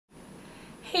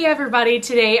Hey everybody,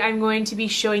 today I'm going to be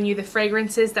showing you the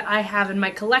fragrances that I have in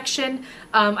my collection.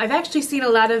 I've actually seen a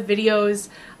lot of videos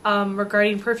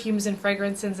regarding perfumes and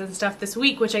fragrances and stuff this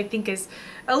week, which I think is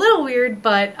a little weird,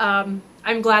 but I'm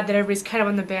glad that everybody's kind of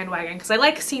on the bandwagon because I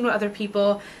like seeing what other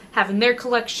people have in their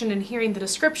collection and hearing the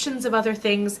descriptions of other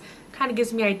things. Kind of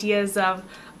gives me ideas of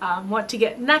what to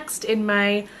get next in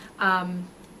my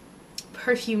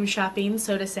perfume shopping,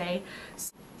 so to say.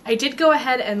 I did go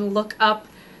ahead and look up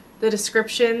the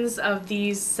descriptions of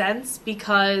these scents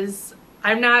because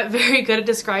I'm not very good at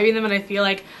describing them and I feel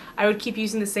like I would keep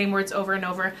using the same words over and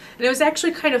over. And it was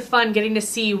actually kind of fun getting to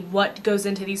see what goes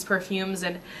into these perfumes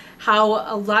and how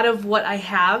a lot of what I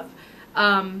have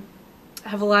a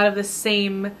lot of the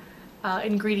same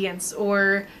ingredients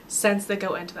or scents that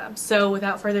go into them. So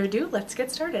without further ado, let's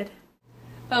get started.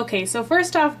 Okay, so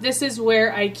first off, this is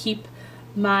where I keep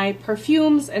my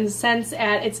perfumes and scents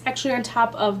at. It's actually on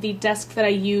top of the desk that I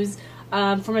use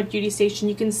for my beauty station.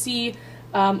 You can see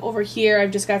over here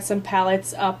I've just got some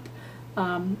palettes up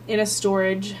in a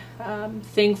storage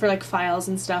thing for like files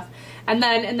and stuff. And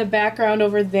then in the background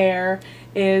over there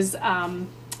is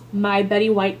my Betty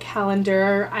White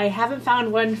calendar. I haven't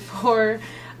found one for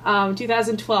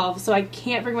 2012, so I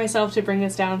can't bring myself to bring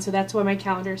this down, so that's why my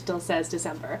calendar still says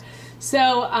December.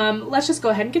 So let's just go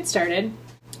ahead and get started.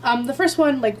 The first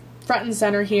one, like front and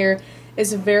center here,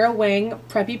 is Vera Wang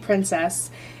Preppy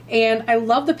Princess, and I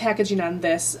love the packaging on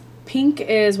this. Pink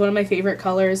is one of my favorite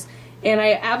colors, and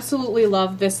I absolutely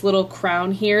love this little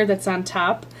crown here that's on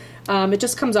top. It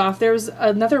just comes off. There's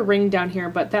another ring down here,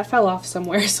 but that fell off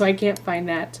somewhere, so I can't find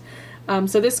that.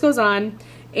 So this goes on,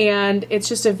 and it's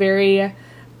just a very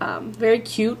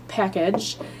cute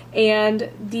package.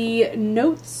 And the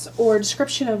notes or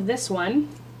description of this one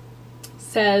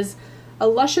says, a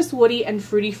luscious, woody, and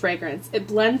fruity fragrance. It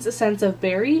blends a sense of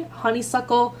berry,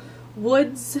 honeysuckle,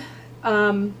 woods,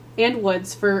 and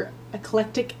woods for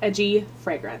eclectic, edgy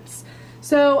fragrance.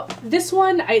 So this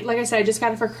one, like I said, I just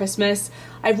got it for Christmas.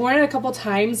 I've worn it a couple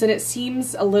times, and it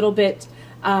seems a little bit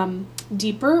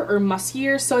deeper or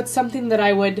muskier, so it's something that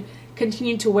I would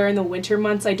continue to wear in the winter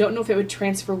months. I don't know if it would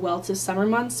transfer well to summer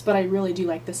months, but I really do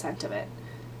like the scent of it.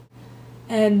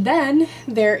 And then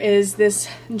there is this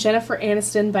Jennifer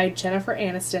Aniston by Jennifer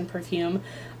Aniston perfume.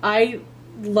 I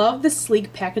love the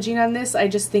sleek packaging on this. I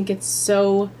just think it's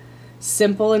so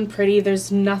simple and pretty.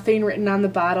 There's nothing written on the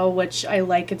bottle, which I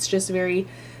like. It's just very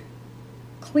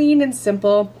clean and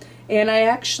simple. And I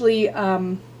actually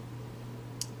got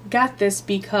this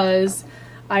because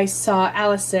I saw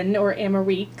Allison, or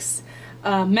Amarique's,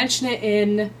 mention it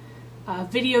in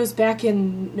videos back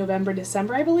in November,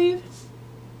 December, I believe.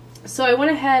 So I went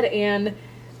ahead and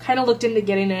kind of looked into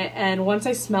getting it, and once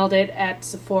I smelled it at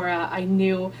Sephora, I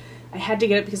knew I had to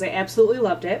get it because I absolutely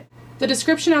loved it. The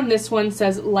description on this one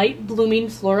says, light blooming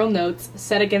floral notes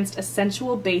set against a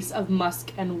sensual base of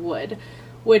musk and wood,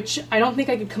 which I don't think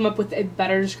I could come up with a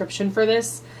better description for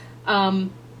this.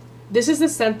 This is the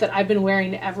scent that I've been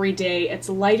wearing every day. It's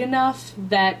light enough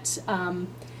that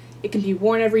it can be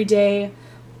worn every day,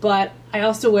 but I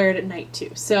also wear it at night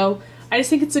too. So I just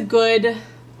think it's a good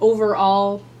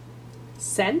overall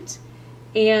scent.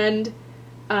 And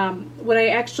when I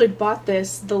actually bought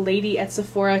this, the lady at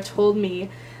Sephora told me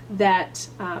that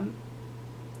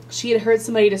she had heard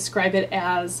somebody describe it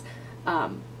as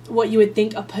what you would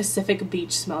think a Pacific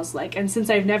beach smells like. And since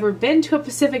I've never been to a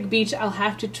Pacific beach, I'll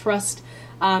have to trust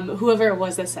whoever it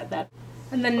was that said that.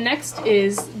 And then next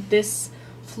is this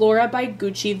Flora by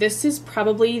Gucci. This is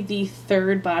probably the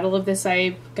third bottle of this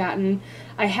I've gotten.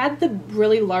 I had the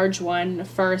really large one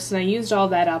first, and I used all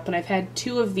that up, and I've had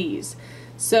two of these.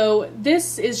 So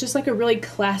this is just like a really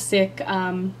classic,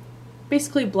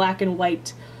 basically black and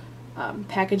white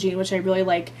packaging, which I really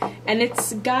like. And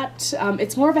it's got,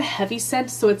 it's more of a heavy scent,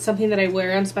 so it's something that I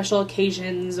wear on special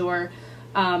occasions or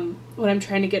when I'm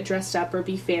trying to get dressed up or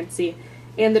be fancy.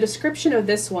 And the description of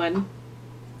this one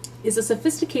is a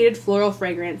sophisticated floral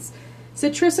fragrance.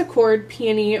 Citrus, accord,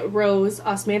 peony, rose,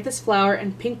 osmanthus flower,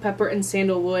 and pink pepper and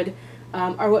sandalwood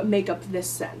are what make up this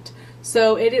scent.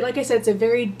 So it, like I said, it's a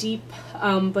very deep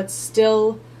but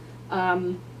still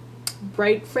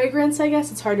bright fragrance, I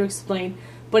guess. It's hard to explain,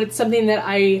 but it's something that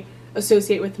I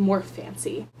associate with more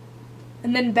fancy.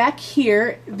 And then back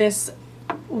here, this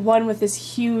one with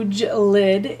this huge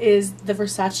lid is the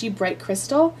Versace Bright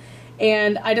Crystal.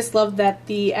 And I just love that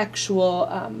the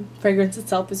actual fragrance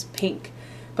itself is pink.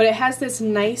 But it has this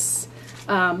nice,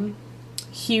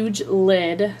 huge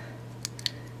lid,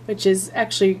 which is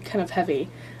actually kind of heavy.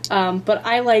 But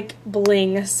I like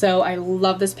bling, so I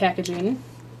love this packaging.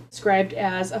 Described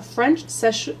as a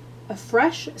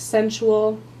fresh,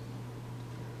 sensual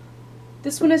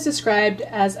This one is described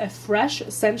as a fresh,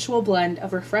 sensual blend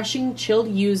of refreshing chilled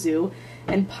yuzu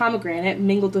and pomegranate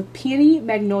mingled with peony,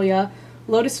 magnolia,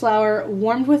 lotus flower,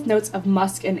 warmed with notes of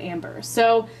musk and amber.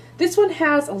 So this one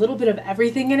has a little bit of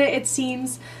everything in it, it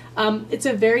seems. It's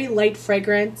a very light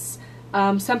fragrance,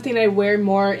 something I wear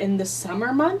more in the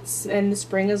summer months and the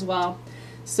spring as well.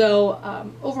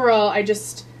 So overall,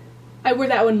 I wear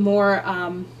that one more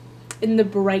in the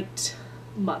bright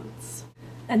months.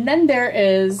 And then there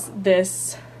is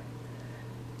this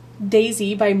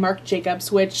Daisy by Marc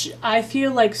Jacobs, which I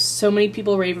feel like so many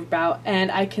people rave about, and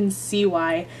I can see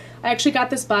why. I actually got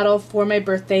this bottle for my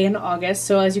birthday in August,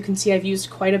 so as you can see, I've used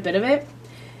quite a bit of it.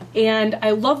 And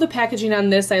I love the packaging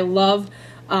on this. I love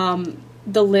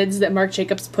the lids that Marc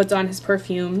Jacobs puts on his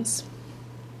perfumes.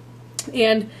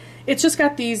 And it's just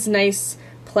got these nice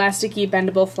plasticky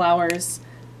bendable flowers.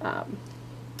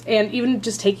 And even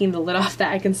just taking the lid off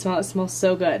that, I can smell it. It smells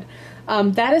so good.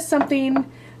 That is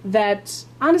something that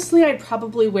honestly I'd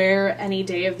probably wear any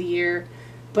day of the year,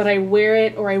 but I wear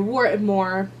it, or I wore it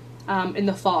more in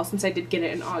the fall since I did get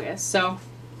it in August. So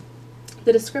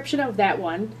the description of that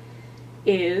one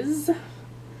is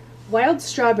wild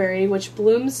strawberry, which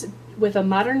blooms with a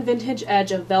modern vintage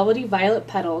edge of velvety violet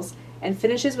petals and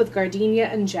finishes with gardenia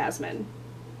and jasmine,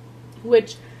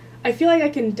 which I feel like I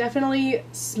can definitely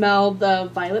smell the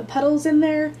violet petals in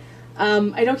there.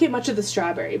 I don't get much of the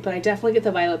strawberry, but I definitely get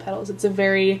the violet petals. It's a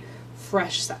very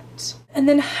fresh scent. And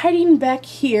then hiding back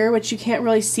here, which you can't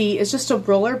really see, is just a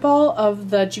roller ball of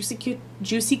the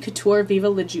Juicy Couture Viva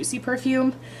La Juicy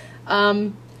perfume.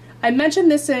 I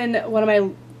mentioned this in one of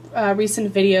my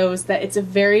recent videos that it's a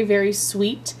very, very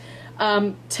sweet.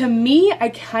 To me, I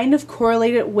kind of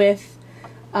correlate it with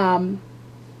a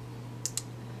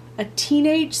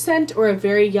teenage scent or a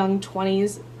very young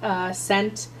 20s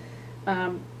scent.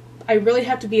 I really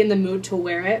have to be in the mood to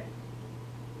wear it.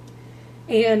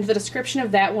 And the description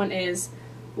of that one is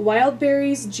wild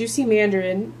berries, juicy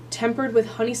mandarin, tempered with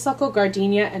honeysuckle,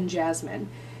 gardenia, and jasmine.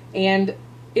 And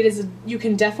it is, you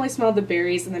can definitely smell the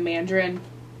berries and the mandarin.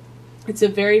 It's a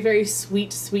very, very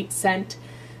sweet, sweet scent.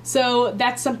 So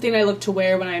that's something I look to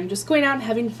wear when I'm just going out and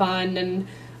having fun,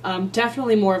 and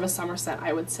definitely more of a summer scent,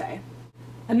 I would say.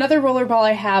 Another rollerball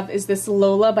I have is this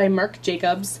Lola by Marc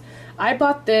Jacobs. I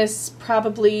bought this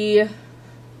probably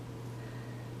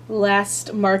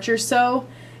last March or so,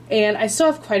 and I still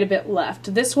have quite a bit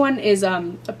left. This one is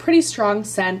a pretty strong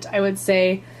scent, I would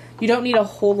say. You don't need a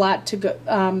whole lot to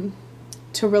go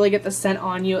to really get the scent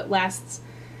on you. It lasts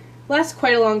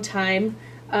quite a long time.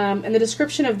 And the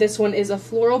description of this one is a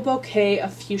floral bouquet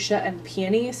of fuchsia and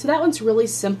peony. So that one's really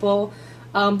simple.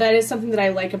 That is something that I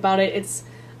like about it.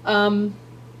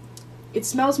 It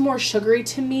smells more sugary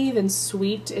to me than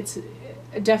sweet. It's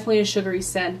definitely a sugary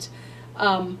scent.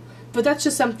 But that's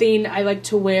just something I like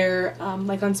to wear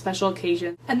like on special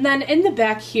occasions. And then in the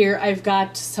back here, I've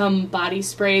got some body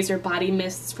sprays or body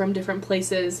mists from different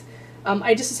places.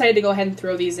 I just decided to go ahead and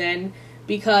throw these in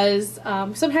because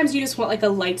sometimes you just want like a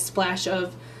light splash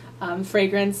of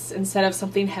fragrance instead of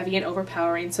something heavy and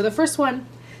overpowering. So the first one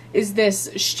is this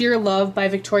Sheer Love by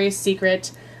Victoria's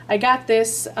Secret. I got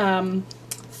this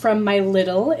from my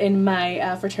Lidl in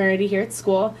my fraternity here at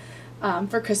school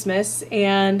for Christmas,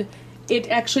 and it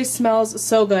actually smells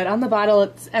so good. On the bottle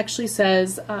it actually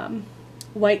says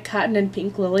white cotton and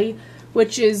pink lily,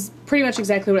 which is pretty much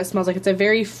exactly what it smells like. It's a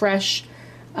very fresh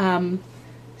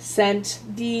scent.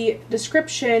 The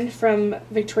description from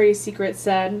Victoria's Secret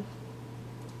said,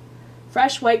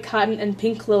 fresh white cotton and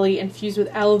pink lily infused with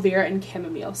aloe vera and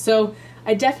chamomile. So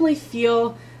I definitely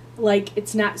feel like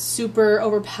it's not super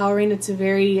overpowering. It's a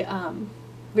very,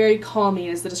 very calming,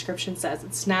 as the description says.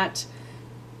 It's not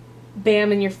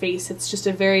bam in your face. It's just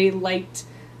a very light,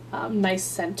 nice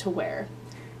scent to wear.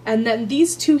 And then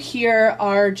these two here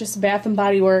are just Bath &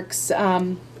 Body Works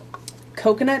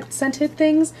coconut scented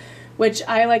things, which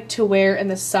I like to wear in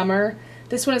the summer.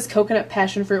 This one is Coconut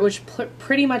Passion Fruit, which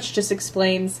pretty much just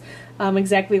explains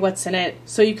exactly what's in it.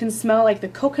 So you can smell like the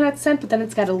coconut scent, but then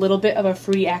it's got a little bit of a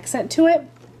fruity accent to it.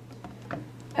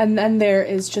 And then there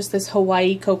is just this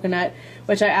Hawaii coconut,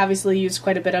 which I obviously used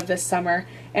quite a bit of this summer,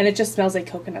 and it just smells like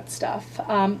coconut stuff.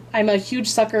 I'm a huge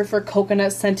sucker for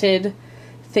coconut scented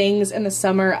things in the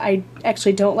summer. I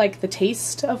actually don't like the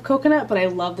taste of coconut, but I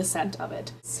love the scent of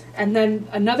it. And then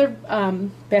another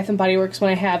Bath & Body Works one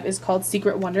I have is called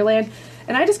Secret Wonderland,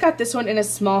 and I just got this one in a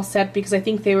small set because I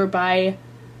think they were by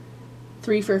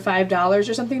 3 for $5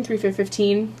 or something, 3 for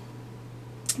 $15.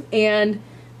 And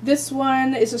this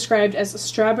one is described as a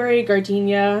strawberry,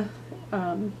 gardenia,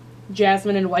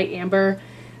 jasmine, and white amber.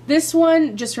 This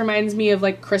one just reminds me of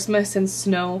like Christmas and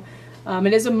snow.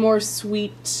 It is a more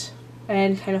sweet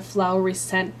and kind of flowery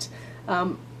scent.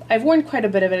 I've worn quite a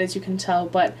bit of it, as you can tell,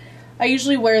 but I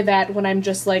usually wear that when I'm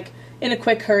just like in a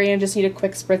quick hurry and just need a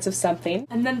quick spritz of something.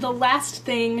 And then the last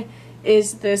thing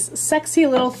is this Sexy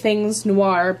Little Things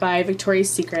Noir by Victoria's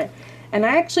Secret. And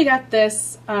I actually got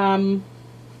this, I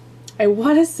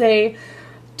want to say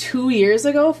 2 years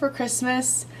ago for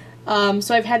Christmas.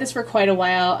 So I've had this for quite a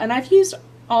while, and I've used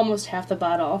almost half the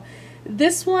bottle.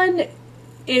 This one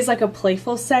is like a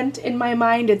playful scent in my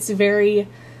mind. It's very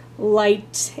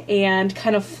light and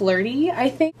kind of flirty, I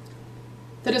think.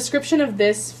 The description of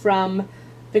this from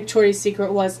Victoria's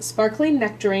Secret was sparkling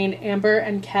nectarine, amber,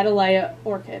 and Catalaya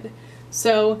orchid.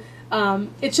 So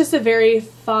it's just a very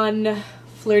fun,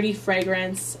 flirty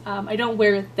fragrance. I don't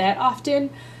wear it that often,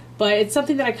 but it's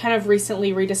something that I kind of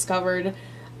recently rediscovered.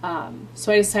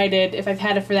 So I decided if I've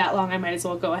had it for that long, I might as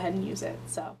well go ahead and use it.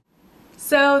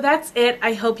 So that's it.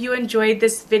 I hope you enjoyed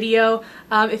this video.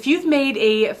 If you've made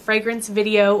a fragrance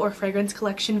video or fragrance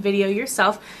collection video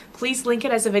yourself, please link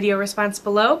it as a video response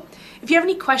below. If you have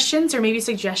any questions or maybe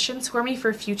suggestions for me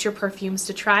for future perfumes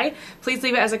to try, please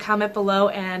leave it as a comment below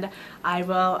and I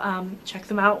will check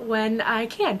them out when I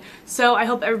can. So I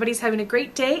hope everybody's having a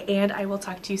great day and I will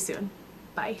talk to you soon.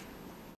 Bye.